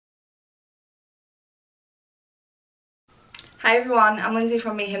Hi everyone, I'm Lindsay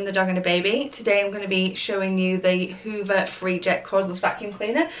from Me, Him, the Dog and a Baby. Today I'm going to be showing you the Hoover Freejet Cordless vacuum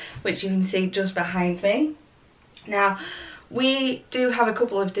cleaner, which you can see just behind me. Now, we do have a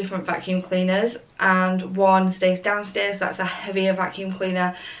couple of different vacuum cleaners, and one stays downstairs, that's a heavier vacuum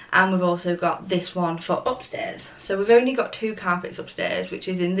cleaner, and we've also got this one for upstairs. So we've only got two carpets upstairs, which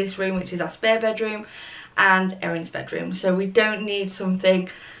is in this room, which is our spare bedroom, and Erin's bedroom. So we don't need something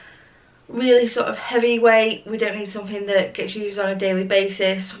really sort of heavyweight, we don't need something that gets used on a daily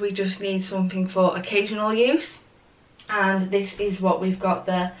basis, we just need something for occasional use. And this is what we've got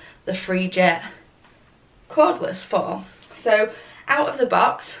the Freejet Cordless for. So out of the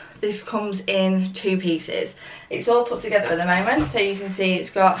box, this comes in two pieces. It's all put together at the moment, so you can see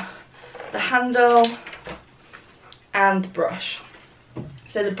it's got the handle and the brush.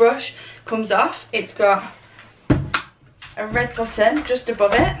 So the brush comes off, it's got a red button just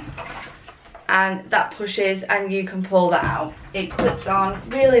above it, and that pushes and you can pull that out. It clips on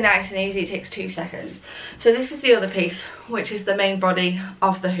really nice and easy, it takes 2 seconds. So this is the other piece, which is the main body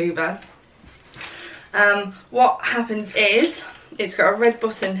of the Hoover. What happens is, it's got a red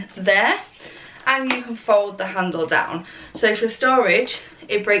button there, and you can fold the handle down. So for storage,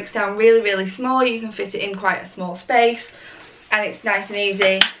 it breaks down really small, you can fit it in quite a small space, and it's nice and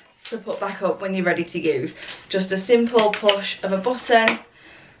easy to put back up when you're ready to use. Just a simple push of a button,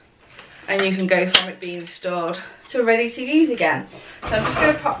 and you can go from it being stored to ready to use again. So I'm just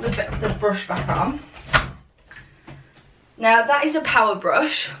going to pop the brush back on. Now that is a power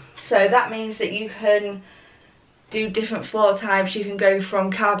brush, so that means that you can do different floor types. You can go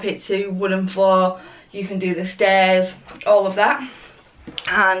from carpet to wooden floor, you can do the stairs, all of that.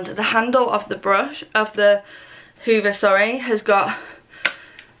 And the handle of the brush, of the Hoover, sorry, has got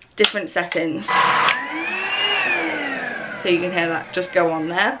different settings. So you can hear that just go on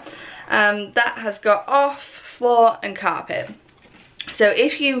there. That has got off, floor and carpet. So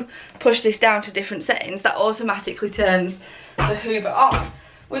if you push this down to different settings, that automatically turns the Hoover on,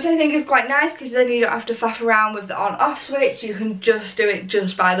 which I think is quite nice, because then you don't have to faff around with the on-off switch. You can just do it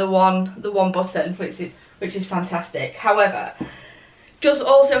just by the one button, which is fantastic. However, does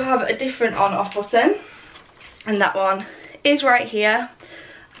also have a different on-off button, and that one is right here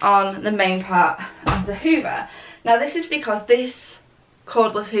on the main part of the Hoover. Now this is because this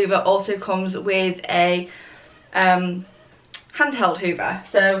cordless Hoover also comes with a handheld Hoover.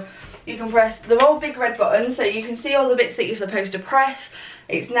 So you can press, they're all big red buttons, so you can see all the bits that you're supposed to press.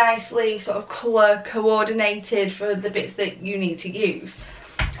 It's nicely sort of colour coordinated for the bits that you need to use.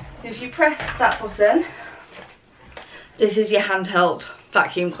 If you press that button, this is your handheld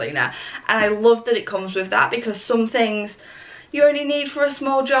vacuum cleaner, and I love that it comes with that, because some things you only need for a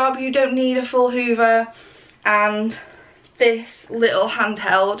small job, you don't need a full Hoover, and this little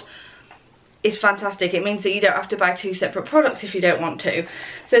handheld is fantastic. It means that you don't have to buy two separate products if you don't want to.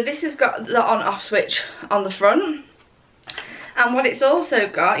 So this has got the on-off switch on the front, and what it's also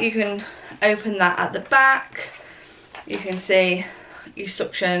got, you can open that at the back. You can see your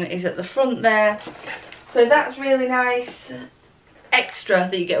suction is at the front there. So that's really nice extra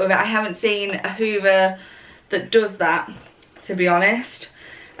that you get with it. I haven't seen a Hoover that does that, to be honest.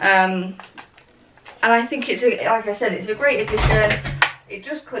 And I think it's, like I said, it's a great addition. It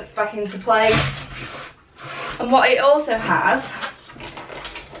just clips back into place. And what it also has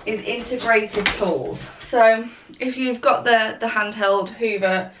is integrated tools. So if you've got the handheld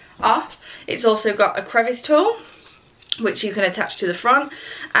Hoover off, it's also got a crevice tool, which you can attach to the front.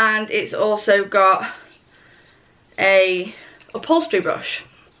 And it's also got a upholstery brush.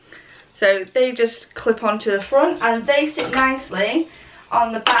 So they just clip onto the front, and they sit nicely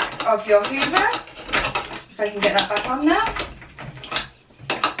on the back of your Hoover. If I can get that back on now,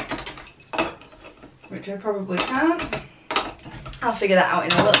 which I probably can't. I'll figure that out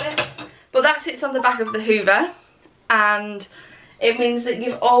in a little bit. But that sits on the back of the Hoover, and it means that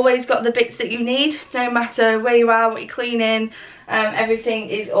you've always got the bits that you need, no matter where you are, what you're cleaning, everything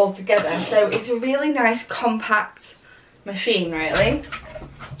is all together. So it's a really nice compact machine, really.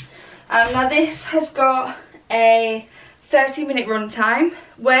 Now this has got a 30-minute run time.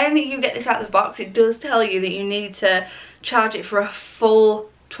 When you get this out of the box, it does tell you that you need to charge it for a full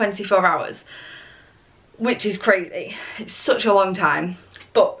 24 hours, which is crazy. It's such a long time,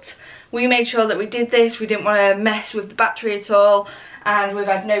 but we made sure that we did this. We didn't want to mess with the battery at all, and we've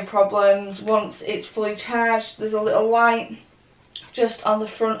had no problems. Once it's fully charged, there's a little light just on the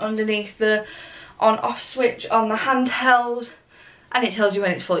front underneath the on-off switch on the handheld, and it tells you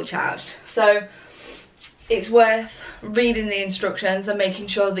when it's fully charged. So it's worth reading the instructions and making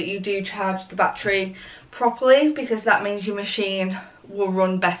sure that you do charge the battery properly, because that means your machine will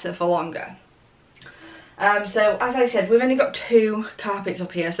run better for longer. So as I said, we've only got 2 carpets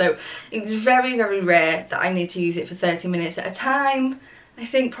up here, so it's very, very rare that I need to use it for 30 minutes at a time. I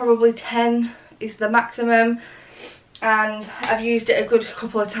think probably 10 is the maximum, and I've used it a good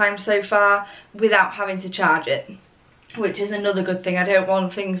couple of times so far without having to charge it, which is another good thing. I don't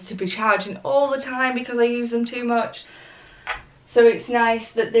want things to be charging all the time because I use them too much. So it's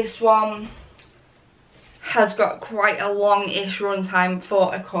nice that this one has got quite a long-ish run time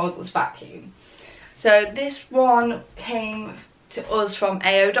for a cordless vacuum. So this one came to us from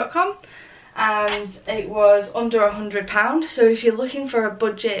AO.com and it was under £100. So if you're looking for a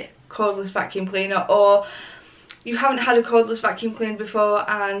budget cordless vacuum cleaner, or you haven't had a cordless vacuum cleaner before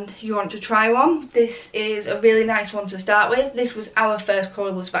and you want to try one, this is a really nice one to start with. This was our first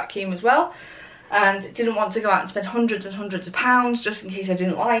cordless vacuum as well, and didn't want to go out and spend hundreds and hundreds of pounds just in case I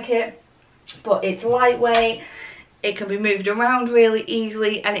didn't like it. But it's lightweight, it can be moved around really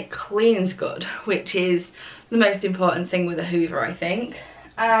easily, and it cleans good, which is the most important thing with a Hoover, I think.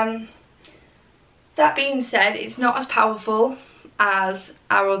 That being said, it's not as powerful as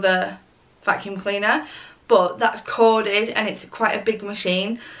our other vacuum cleaner, but that's corded and it's quite a big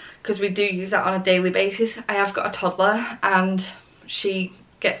machine because we do use that on a daily basis. I have got a toddler and she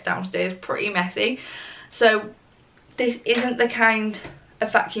gets downstairs pretty messy, so this isn't the kind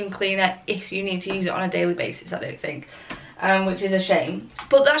of vacuum cleaner if you need to use it on a daily basis, I don't think, which is a shame.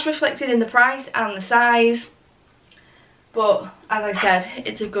 But that's reflected in the price and the size. But as I said,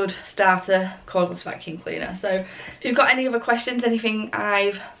 it's a good starter cordless vacuum cleaner. So if you've got any other questions, anything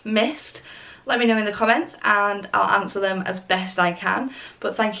I've missed, let me know in the comments and I'll answer them as best I can.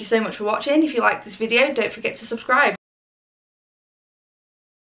 But thank you so much for watching. If you liked this video, don't forget to subscribe.